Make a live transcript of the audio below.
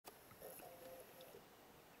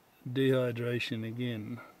Dehydration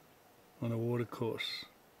again on a watercourse,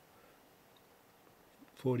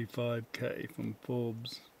 45k from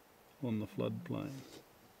Forbes on the floodplain.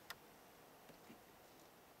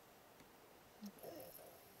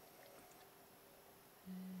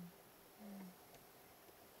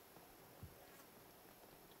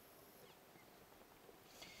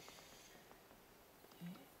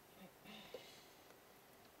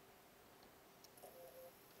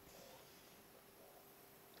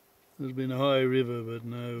 There's been a high river but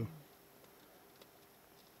no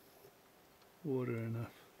water enough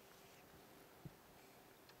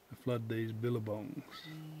to flood these billabongs.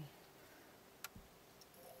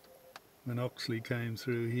 When Oxley came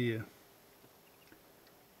through here,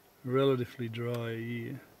 a relatively dry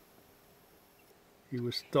year, he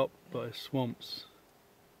was stopped by swamps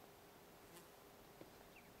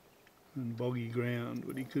and boggy ground,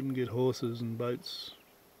 but he couldn't get horses and boats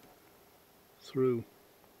through.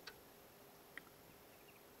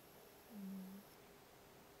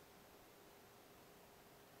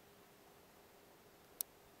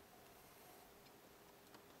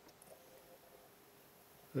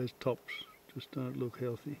 Those tops just don't look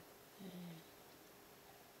healthy.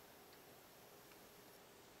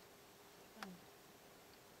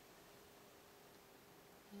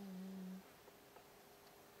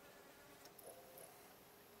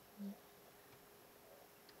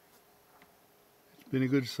 It's been a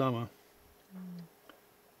good summer.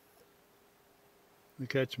 The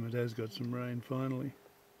catchment has got some rain finally,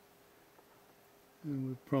 and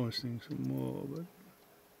we're promising some more, but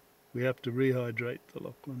we have to rehydrate the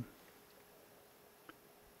Lachlan.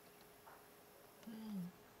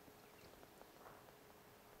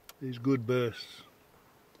 These good bursts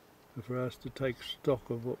are for us to take stock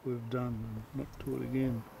of what we've done and not do it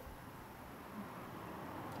again.